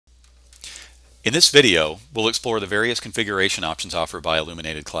In this video, we'll explore the various configuration options offered by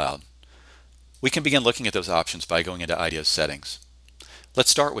Illuminated Cloud. We can begin looking at those options by going into IDEA's settings. Let's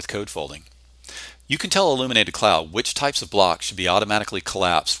start with code folding. You can tell Illuminated Cloud which types of blocks should be automatically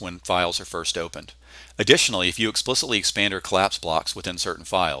collapsed when files are first opened. Additionally, if you explicitly expand or collapse blocks within certain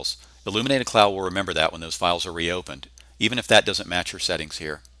files, Illuminated Cloud will remember that when those files are reopened, even if that doesn't match your settings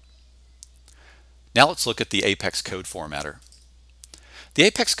here. Now let's look at the Apex Code Formatter. The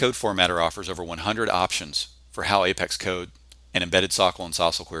Apex Code Formatter offers over 100 options for how Apex code and embedded SOCL and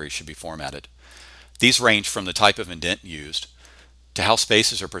SOSL queries should be formatted. These range from the type of indent used, to how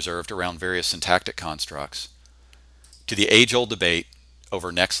spaces are preserved around various syntactic constructs, to the age-old debate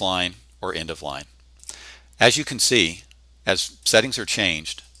over next line or end of line. As you can see, as settings are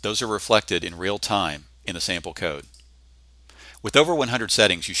changed, those are reflected in real time in the sample code. With over 100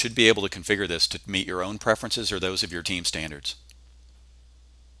 settings, you should be able to configure this to meet your own preferences or those of your team standards.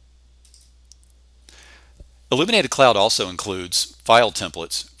 Illuminated Cloud also includes file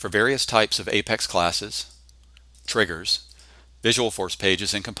templates for various types of Apex classes, triggers, Visual Force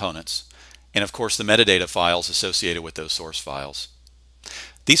pages and components, and of course the metadata files associated with those source files.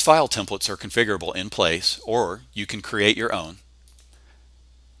 These file templates are configurable in place, or you can create your own,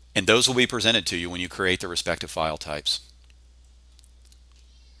 and those will be presented to you when you create the respective file types.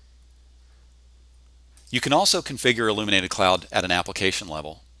 You can also configure Illuminated Cloud at an application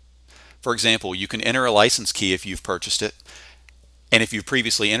level. For example, you can enter a license key if you've purchased it, and if you've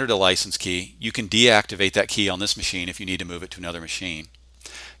previously entered a license key, you can deactivate that key on this machine if you need to move it to another machine.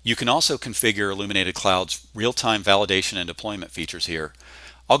 You can also configure Illuminated Cloud's real-time validation and deployment features here.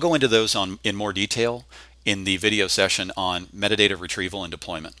 I'll go into those in more detail in the video session on metadata retrieval and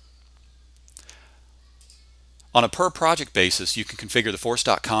deployment. On a per project basis, you can configure the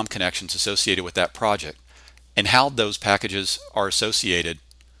force.com connections associated with that project and how those packages are associated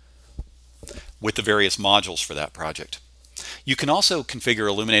with the various modules for that project. You can also configure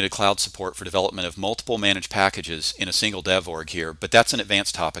Illuminated Cloud support for development of multiple managed packages in a single dev org here, but that's an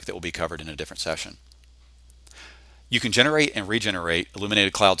advanced topic that will be covered in a different session. You can generate and regenerate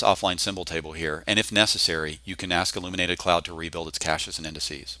Illuminated Cloud's offline symbol table here, and if necessary, you can ask Illuminated Cloud to rebuild its caches and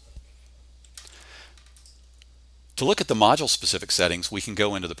indices. To look at the module-specific settings, we can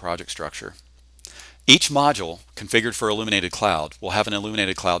go into the project structure. Each module configured for Illuminated Cloud will have an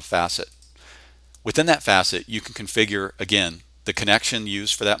Illuminated Cloud facet. Within that facet, you can configure, again, the connection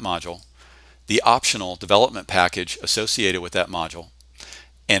used for that module, the optional development package associated with that module,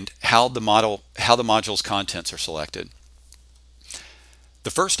 and how the module's contents are selected. With the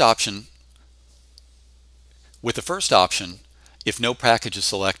first option, if no package is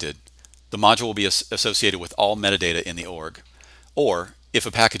selected, the module will be associated with all metadata in the org, or if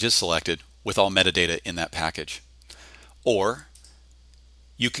a package is selected, with all metadata in that package. Or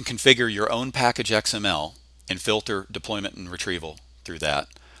you can configure your own package XML and filter deployment and retrieval through that,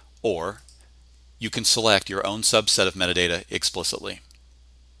 or you can select your own subset of metadata explicitly.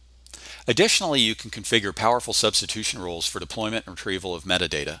 Additionally, you can configure powerful substitution rules for deployment and retrieval of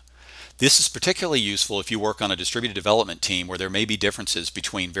metadata. This is particularly useful if you work on a distributed development team where there may be differences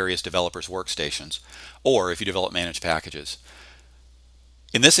between various developers' workstations, or if you develop managed packages.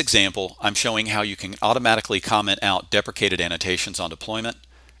 In this example, I'm showing how you can automatically comment out deprecated annotations on deployment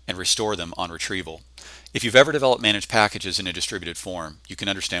and restore them on retrieval. If you've ever developed managed packages in a distributed form, you can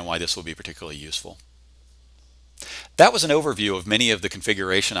understand why this will be particularly useful. That was an overview of many of the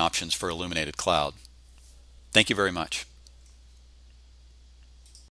configuration options for Illuminated Cloud. Thank you very much.